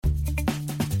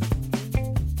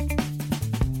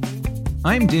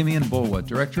I'm Damian Bulwa,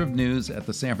 Director of News at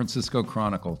the San Francisco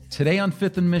Chronicle. Today on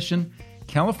Fifth and Mission,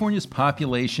 California's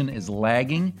population is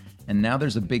lagging, and now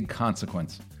there's a big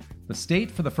consequence. The state,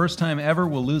 for the first time ever,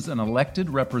 will lose an elected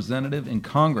representative in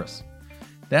Congress.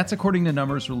 That's according to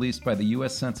numbers released by the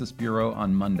U.S. Census Bureau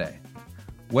on Monday.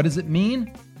 What does it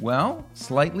mean? Well,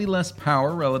 slightly less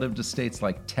power relative to states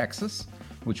like Texas,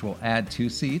 which will add 2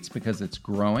 seats because it's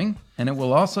growing, and it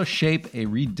will also shape a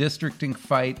redistricting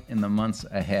fight in the months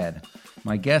ahead.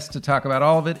 My guest to talk about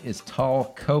all of it is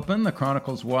Tal Kopan, the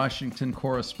Chronicle's Washington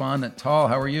correspondent. Tal,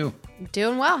 how are you?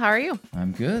 Doing well. How are you?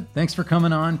 I'm good. Thanks for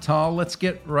coming on, Tal. Let's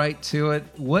get right to it.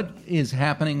 What is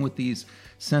happening with these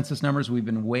census numbers? We've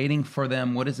been waiting for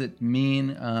them. What does it mean?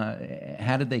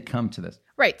 How did they come to this?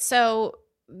 Right. So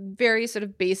very sort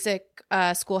of basic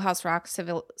Schoolhouse Rock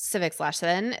civics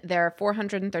lesson. There are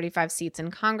 435 seats in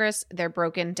Congress. They're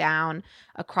broken down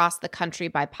across the country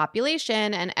by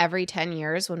population. And every 10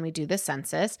 years when we do the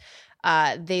census,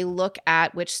 they look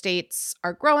at which states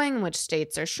are growing, which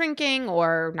states are shrinking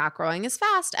or not growing as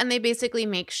fast. And they basically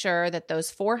make sure that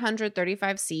those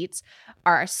 435 seats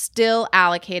are still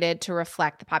allocated to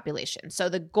reflect the population. So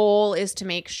the goal is to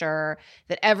make sure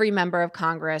that every member of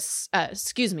Congress,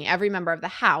 every member of the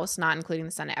House, not including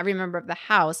the Senate, every member of the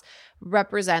House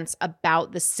represents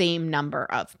about the same number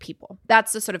of people.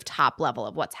 That's the sort of top level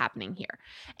of what's happening here.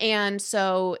 And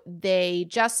so they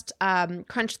just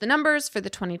crunched the numbers for the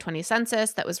 2020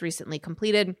 census that was recently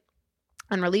completed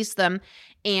and released them,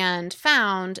 and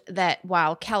found that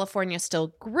while California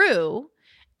still grew,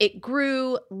 it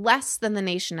grew less than the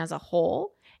nation as a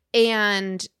whole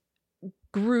and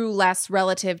grew less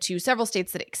relative to several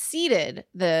states that exceeded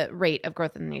the rate of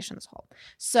growth in the nation as a whole.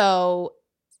 So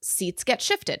seats get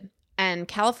shifted, and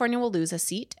California will lose a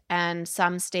seat, and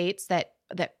some states that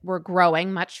were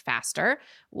growing much faster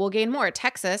will gain more.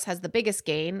 Texas has the biggest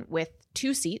gain with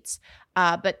 2 seats,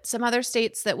 but some other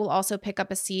states that will also pick up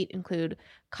a seat include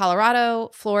Colorado,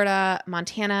 Florida,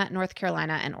 Montana, North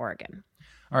Carolina, and Oregon.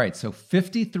 All right, so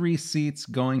 53 seats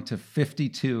going to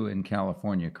 52 in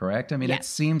California, correct? I mean, Yes. It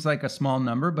seems like a small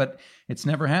number, but it's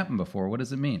never happened before. What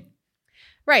does it mean?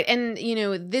 Right. And,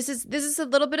 this is a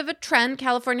little bit of a trend.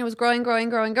 California was growing.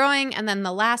 And then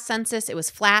the last census, it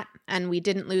was flat and we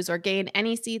didn't lose or gain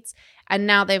any seats. And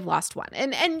now they've lost one.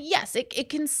 And yes, it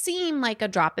can seem like a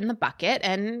drop in the bucket,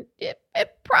 and it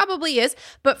probably is.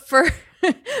 But for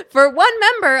one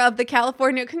member of the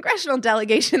California congressional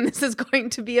delegation, this is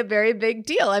going to be a very big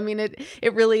deal. I mean,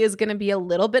 it really is going to be a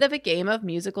little bit of a game of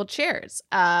musical chairs,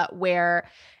 where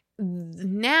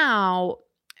now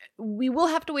we will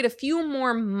have to wait a few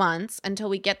more months until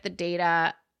we get the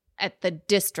data at the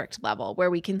district level,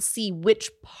 where we can see which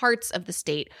parts of the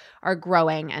state are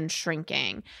growing and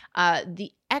shrinking. The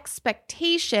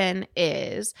expectation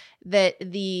is that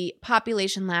the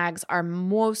population lags are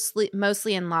mostly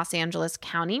in Los Angeles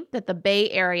County, that the Bay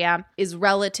Area is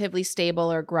relatively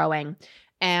stable or growing,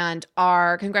 and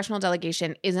our congressional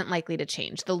delegation isn't likely to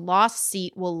change. The lost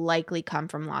seat will likely come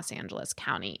from Los Angeles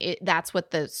County. That's what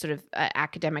the sort of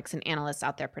academics and analysts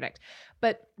out there predict.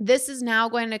 But this is now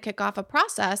going to kick off a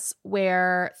process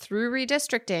where, through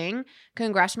redistricting,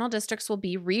 congressional districts will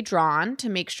be redrawn to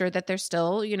make sure that they're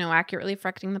still, accurately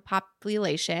reflecting the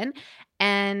population.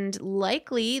 And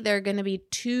likely there are going to be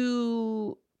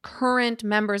 2 current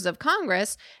members of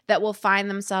Congress that will find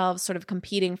themselves sort of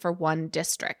competing for one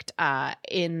district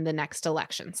in the next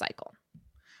election cycle.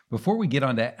 Before we get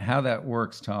on to how that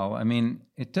works, Tal, I mean,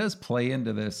 it does play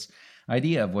into this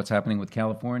idea of what's happening with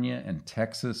California and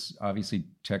Texas. Obviously,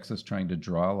 Texas trying to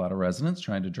draw a lot of residents,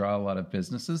 trying to draw a lot of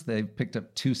businesses. They've picked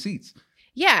up 2 seats.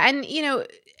 Yeah, and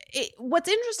what's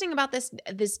interesting about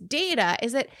this data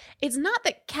is that it's not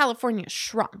that California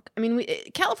shrunk. I mean,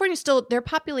 California still, the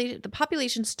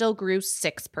population still grew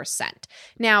 6%.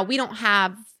 Now, I don't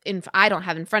have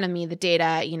in front of me the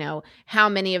data, how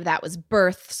many of that was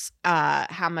births,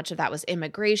 how much of that was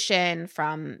immigration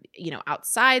from,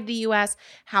 outside the U.S.,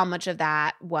 how much of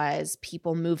that was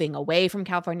people moving away from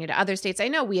California to other states. I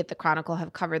know we at the Chronicle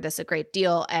have covered this a great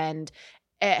deal, and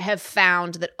have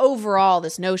found that overall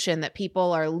this notion that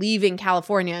people are leaving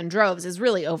California in droves is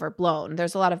really overblown.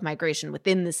 There's a lot of migration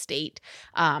within the state,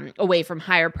 away from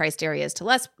higher priced areas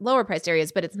to lower priced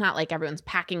areas, but it's not like everyone's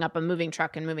packing up a moving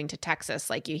truck and moving to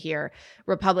Texas like you hear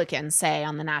Republicans say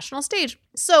on the national stage.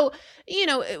 So,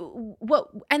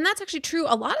 and that's actually true.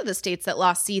 A lot of the states that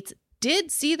lost seats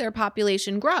did see their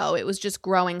population grow. It was just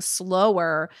growing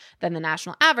slower than the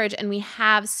national average. And we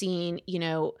have seen,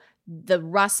 the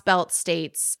Rust Belt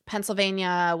states,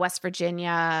 Pennsylvania, West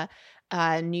Virginia,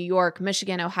 New York,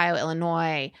 Michigan, Ohio,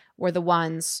 Illinois, were the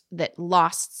ones that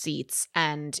lost seats.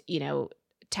 And,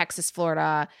 Texas,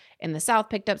 Florida in the South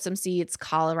picked up some seats,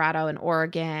 Colorado and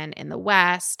Oregon in the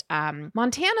West.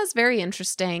 Montana's very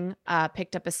interesting,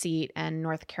 picked up a seat, and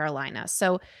North Carolina.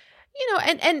 So,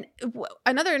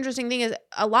 another interesting thing is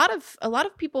a lot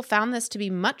of people found this to be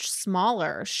much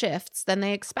smaller shifts than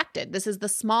they expected. This is the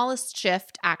smallest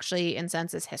shift actually in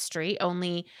census history.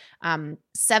 Only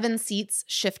 7 seats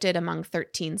shifted among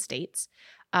 13 states.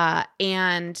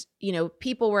 And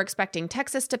people were expecting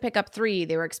Texas to pick up 3.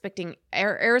 They were expecting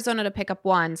Arizona to pick up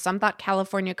 1. Some thought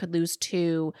California could lose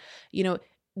 2.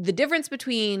 The difference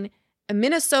between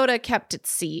Minnesota kept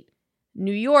its seat,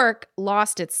 New York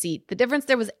lost its seat. The difference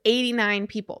there was 89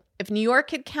 people. If New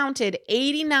York had counted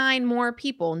 89 more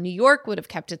people, New York would have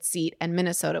kept its seat and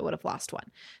Minnesota would have lost 1.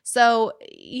 So,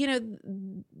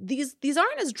 these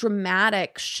aren't as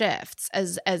dramatic shifts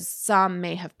as some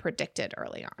may have predicted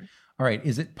early on. All right.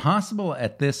 Is it possible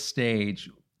at this stage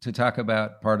to talk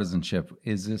about partisanship?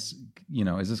 Is this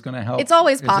going to help? It's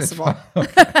always possible.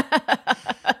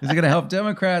 Is it going to help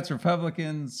Democrats,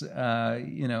 Republicans,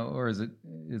 or is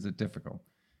it difficult?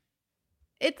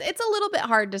 It's a little bit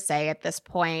hard to say at this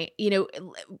point.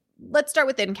 Let's start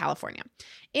within California.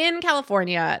 In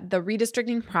California, the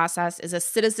redistricting process is a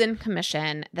citizen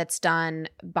commission that's done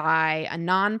by a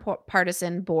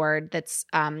nonpartisan board that's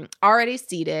already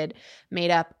seated,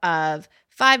 made up of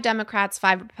 5 Democrats,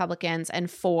 5 Republicans, and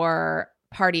 4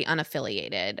 party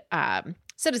unaffiliated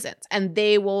citizens, and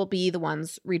they will be the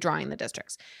ones redrawing the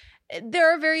districts.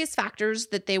 There are various factors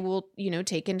that they will,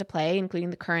 take into play, including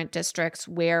the current districts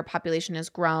where population has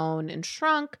grown and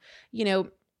shrunk.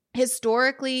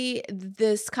 Historically,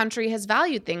 this country has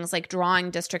valued things like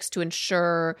drawing districts to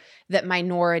ensure that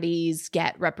minorities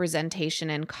get representation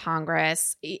in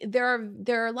Congress. There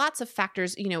are lots of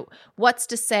factors. What's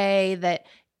to say that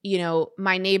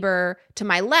my neighbor to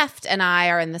my left and I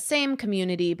are in the same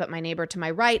community, but my neighbor to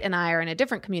my right and I are in a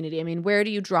different community? I mean, where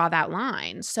do you draw that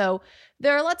line? So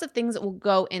there are lots of things that will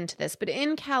go into this. But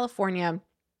in California,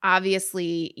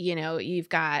 obviously, you've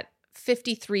got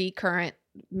 53 current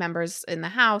members in the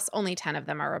House. Only 10 of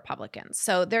them are Republicans.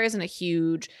 So there isn't a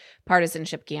huge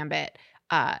partisanship gambit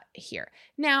here.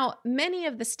 Now, many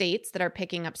of the states that are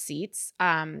picking up seats,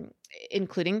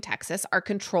 including Texas, are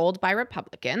controlled by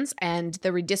Republicans, and the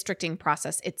redistricting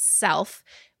process itself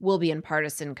will be in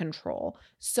partisan control.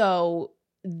 So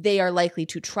they are likely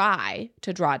to try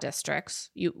to draw districts,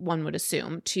 one would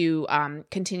assume, to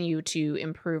continue to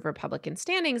improve Republican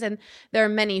standings. And there are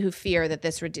many who fear that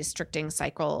this redistricting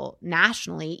cycle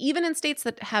nationally, even in states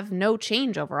that have no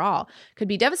change overall, could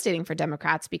be devastating for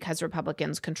Democrats because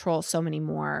Republicans control so many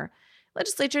more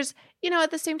legislatures. At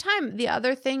the same time, the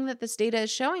other thing that this data is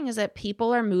showing is that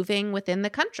people are moving within the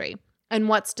country. And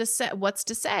what's to say,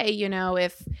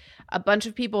 if a bunch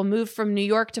of people move from New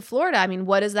York to Florida, I mean,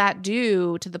 what does that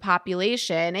do to the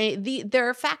population? There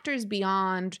are factors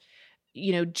beyond,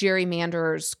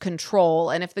 gerrymanders' control.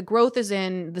 And if the growth is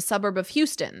in the suburb of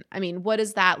Houston, I mean, what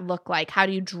does that look like? How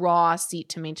do you draw a seat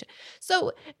to maintain?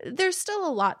 So there's still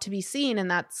a lot to be seen. And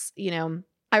that's,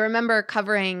 I remember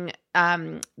covering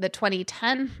the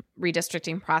 2010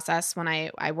 redistricting process when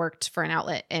I worked for an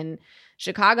outlet in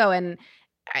Chicago, and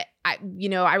I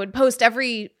would post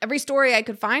every story I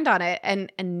could find on it,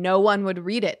 and no one would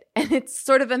read it. And it's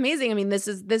sort of amazing. I mean, this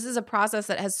is a process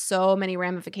that has so many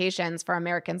ramifications for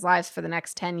Americans' lives for the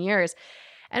next 10 years.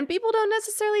 And people don't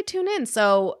necessarily tune in.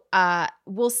 So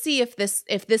we'll see if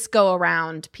this go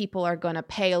around, people are going to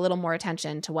pay a little more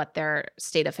attention to what their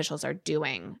state officials are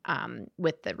doing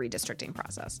with the redistricting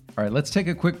process. All right, let's take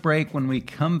a quick break. When we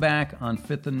come back on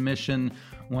Fifth and Mission,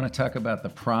 I want to talk about the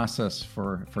process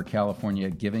for California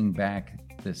giving back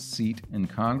this seat in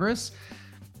Congress.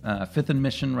 Fifth and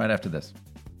Mission right after this.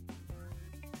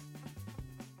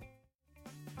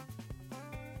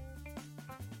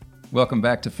 Welcome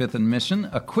back to Fifth and Mission.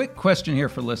 A quick question here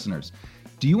for listeners.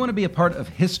 Do you want to be a part of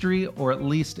history, or at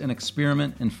least an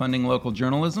experiment in funding local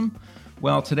journalism?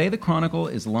 Well, today the Chronicle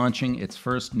is launching its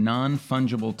first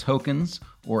non-fungible tokens,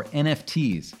 or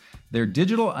NFTs. They're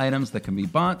digital items that can be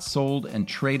bought, sold, and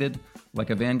traded like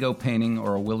a Van Gogh painting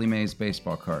or a Willie Mays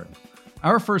baseball card.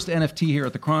 Our first NFT here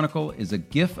at the Chronicle is a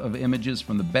GIF of images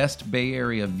from the Best Bay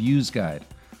Area Views Guide,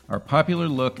 our popular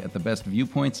look at the best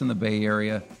viewpoints in the Bay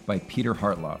Area by Peter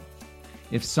Hartlaub.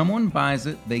 If someone buys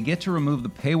it, they get to remove the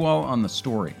paywall on the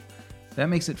story. That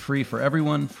makes it free for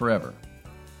everyone, forever.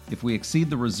 If we exceed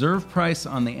the reserve price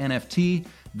on the NFT,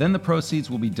 then the proceeds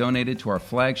will be donated to our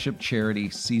flagship charity,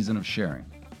 Season of Sharing.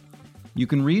 You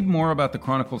can read more about the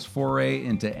Chronicle's foray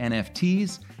into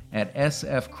NFTs at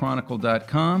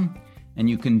sfchronicle.com, and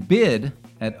you can bid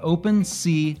at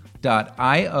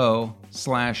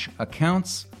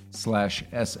OpenSea.io/accounts/NFTs.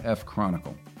 SF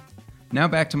Chronicle. Now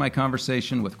back to my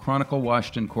conversation with Chronicle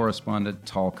Washington correspondent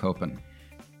Tal Koppen.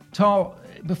 Tal,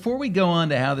 before we go on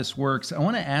to how this works, I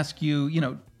want to ask you,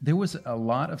 there was a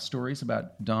lot of stories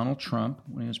about Donald Trump,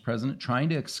 when he was president, trying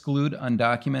to exclude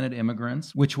undocumented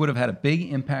immigrants, which would have had a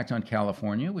big impact on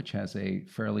California, which has a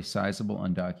fairly sizable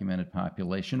undocumented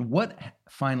population. What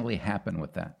finally happened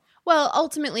with that? Well,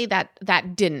 ultimately,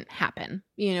 that didn't happen.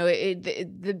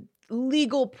 The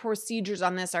legal procedures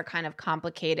on this are kind of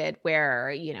complicated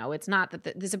where, it's not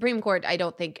that the Supreme Court, I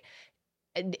don't think,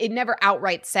 it never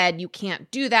outright said you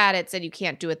can't do that. It said you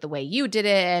can't do it the way you did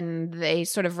it, and they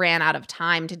sort of ran out of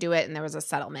time to do it, and there was a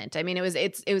settlement. I mean, it was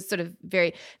sort of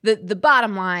very the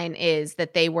bottom line is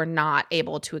that they were not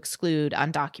able to exclude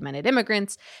undocumented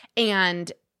immigrants,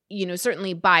 and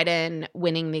certainly Biden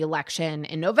winning the election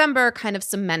in November kind of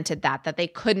cemented that they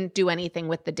couldn't do anything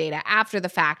with the data after the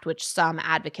fact, which some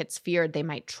advocates feared they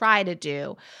might try to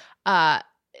do. The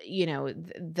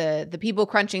people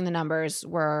crunching the numbers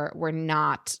were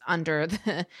not under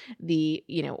the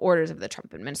orders of the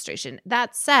Trump administration.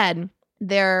 That said,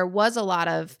 there was a lot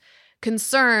of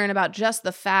concern about just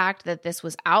the fact that this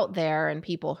was out there and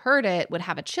people heard it would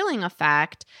have a chilling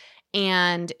effect.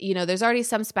 And, there's already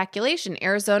some speculation.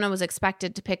 Arizona was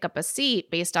expected to pick up a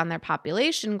seat based on their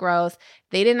population growth.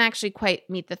 They didn't actually quite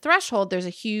meet the threshold. There's a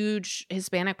huge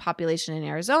Hispanic population in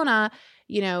Arizona.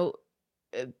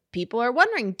 People are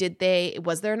wondering,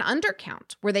 was there an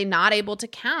undercount? Were they not able to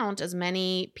count as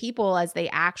many people as they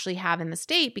actually have in the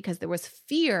state because there was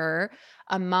fear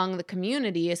among the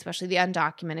community, especially the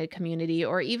undocumented community,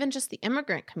 or even just the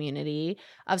immigrant community,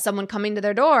 of someone coming to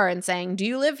their door and saying, do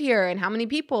you live here? And how many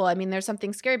people? I mean, there's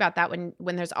something scary about that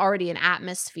when there's already an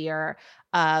atmosphere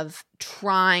of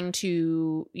trying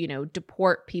to,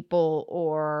 deport people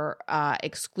or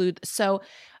exclude. So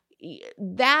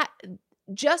that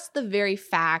just the very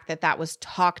fact that was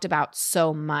talked about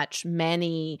so much,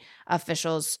 many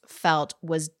officials felt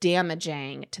was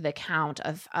damaging to the count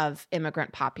of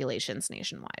immigrant populations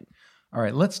nationwide. All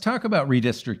right, let's talk about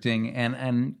redistricting.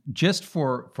 And just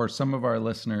for some of our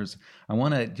listeners, I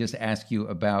want to just ask you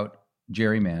about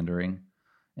gerrymandering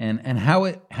and how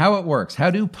it works. How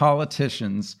do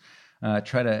politicians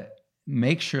try to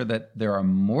make sure that there are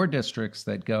more districts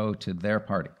that go to their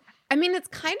party? I mean, it's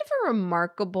kind of a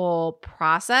remarkable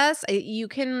process. You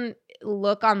can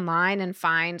look online and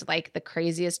find like the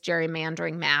craziest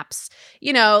gerrymandering maps.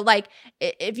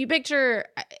 If you picture,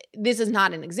 this is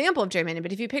not an example of gerrymandering,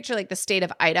 but if you picture like the state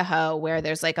of Idaho, where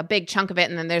there's like a big chunk of it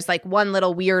and then there's like one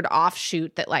little weird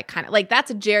offshoot that like kind of like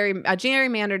that's a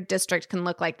gerrymandered district can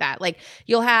look like that. Like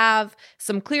you'll have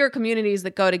some clear communities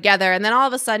that go together, and then all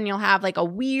of a sudden you'll have like a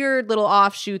weird little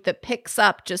offshoot that picks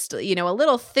up just, a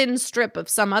little thin strip of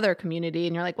some other community,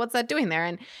 and you're like, what's that doing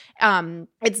there? And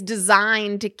it's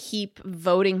designed to keep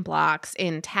voting blocks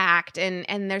intact,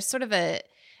 and there's sort of an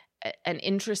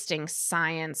interesting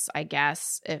science, I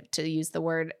guess, to use the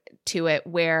word, to it,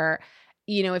 where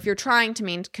if you're trying to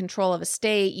maintain control of a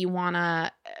state, you want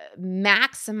to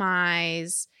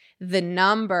maximize the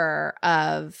number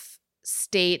of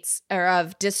states or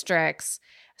of districts.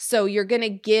 So you're going to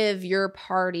give your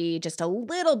party just a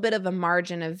little bit of a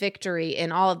margin of victory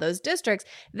in all of those districts.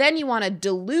 Then you want to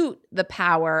dilute the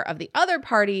power of the other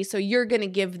party. So you're going to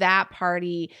give that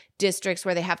party districts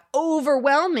where they have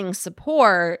overwhelming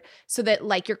support, so that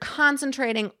like you're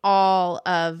concentrating all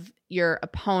of your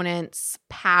opponent's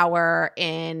power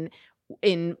in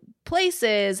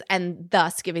places and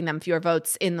thus giving them fewer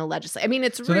votes in the legislature. I mean,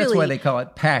 it's so really... that's why they call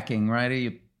it packing, right?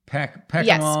 You pack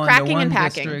yes, them all cracking into one and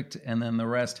packing. district, and then the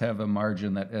rest have a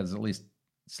margin that is at least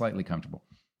slightly comfortable.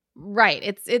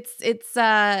 Right. It's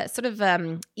sort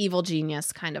of evil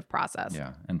genius kind of process.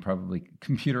 Yeah, and probably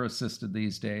computer assisted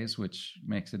these days, which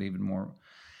makes it even more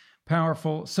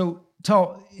powerful. So,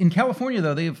 Tal, in California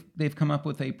though, they've come up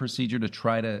with a procedure to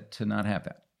try to not have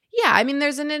that. Yeah, I mean,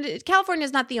 California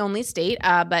is not the only state,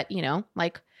 but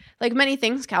like many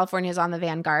things, California is on the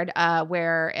vanguard,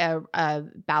 where a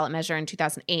ballot measure in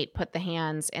 2008 put the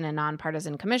hands in a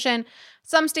nonpartisan commission.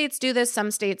 Some states do this. Some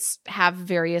states have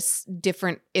various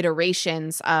different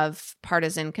iterations of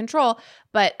partisan control.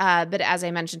 But as I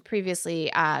mentioned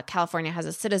previously, California has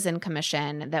a citizen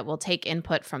commission that will take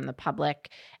input from the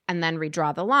public and then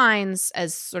redraw the lines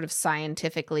as sort of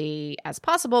scientifically as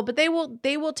possible. But they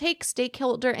will take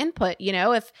stakeholder input.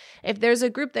 If there's a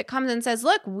group that comes and says,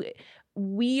 look,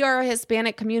 we are a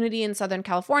Hispanic community in Southern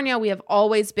California. We have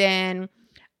always been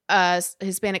a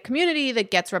Hispanic community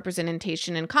that gets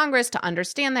representation in Congress, to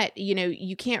understand that,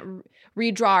 you can't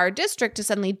redraw our district to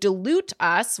suddenly dilute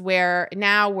us, where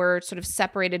now we're sort of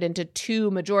separated into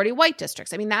two majority white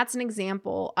districts. I mean, that's an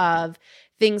example of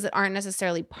things that aren't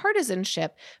necessarily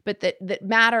partisanship, but that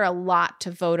matter a lot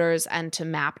to voters and to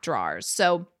map drawers.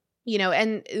 So,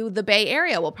 and the Bay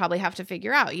Area will probably have to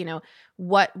figure out,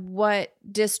 what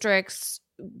districts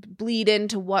bleed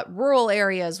into what rural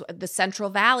areas. The Central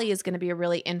Valley is going to be a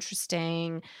really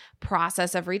interesting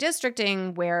process of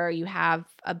redistricting where you have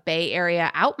a Bay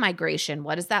Area outmigration.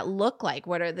 What does that look like?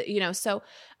 What are so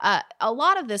a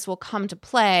lot of this will come to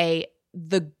play.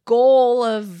 The goal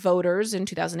of voters in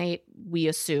 2008, we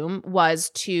assume, was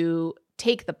to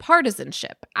take the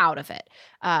partisanship out of it.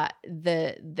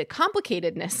 The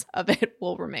complicatedness of it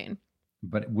will remain.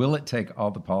 But will it take all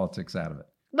the politics out of it?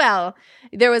 Well,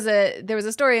 there was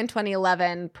a story in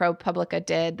 2011 ProPublica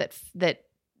did that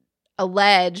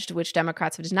alleged, which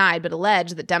Democrats have denied, but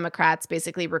alleged that Democrats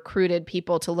basically recruited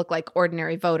people to look like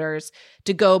ordinary voters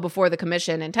to go before the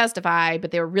commission and testify,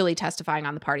 but they were really testifying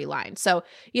on the party line. So,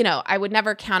 I would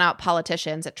never count out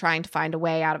politicians at trying to find a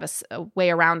way out of a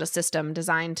way around a system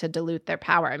designed to dilute their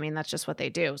power. I mean, that's just what they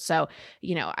do. So,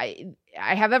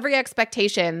 I have every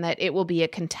expectation that it will be a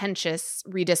contentious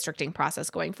redistricting process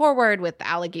going forward with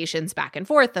allegations back and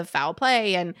forth of foul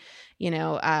play. And,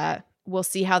 we'll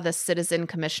see how the citizen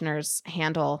commissioners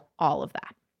handle all of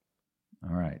that.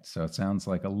 All right. So it sounds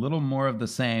like a little more of the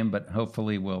same, but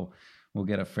hopefully we'll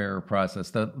get a fairer process.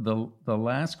 The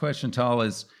last question, Tal,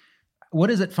 is what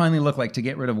does it finally look like to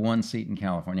get rid of one seat in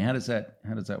California? How does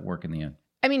that work in the end?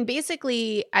 I mean,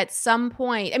 basically, at some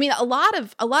point, a lot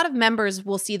of members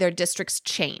will see their districts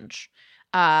change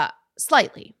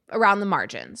slightly around the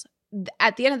margins.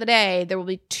 At the end of the day, there will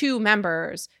be 2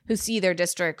 members who see their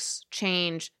districts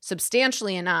change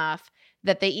substantially enough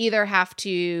that they either have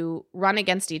to run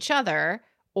against each other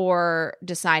or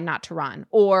decide not to run,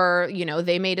 or,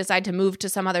 they may decide to move to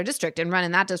some other district and run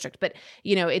in that district. But,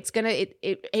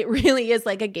 it really is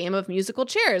like a game of musical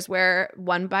chairs where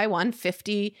one by one,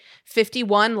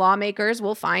 51 lawmakers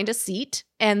will find a seat,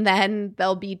 and then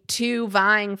there'll be 2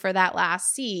 vying for that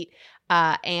last seat.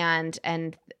 And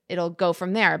it'll go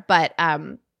from there. But,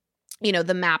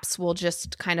 the maps will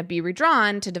just kind of be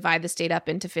redrawn to divide the state up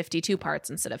into 52 parts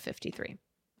instead of 53.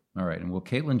 All right. And will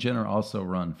Caitlyn Jenner also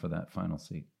run for that final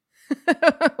seat?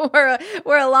 We're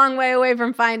a long way away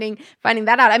from finding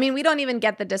that out. I mean, we don't even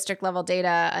get the district level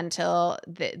data until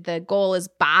the goal is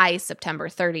by September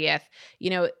 30th.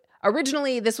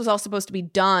 Originally, this was all supposed to be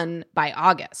done by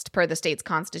August per the state's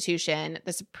constitution.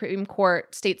 The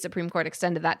state Supreme Court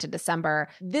extended that to December.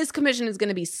 This commission is going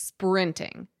to be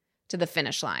sprinting to the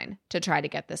finish line to try to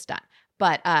get this done.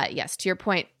 But yes, to your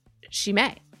point, she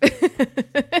may.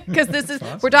 Because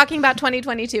awesome. We're talking about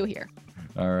 2022 here.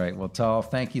 All right. Well, Tal,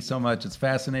 thank you so much. It's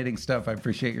fascinating stuff. I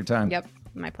appreciate your time. Yep.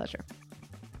 My pleasure.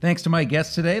 Thanks to my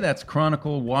guest today. That's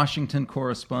Chronicle Washington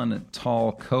correspondent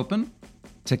Tal Koppen.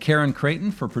 To Karen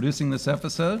Creighton for producing this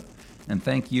episode, and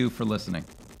thank you for listening.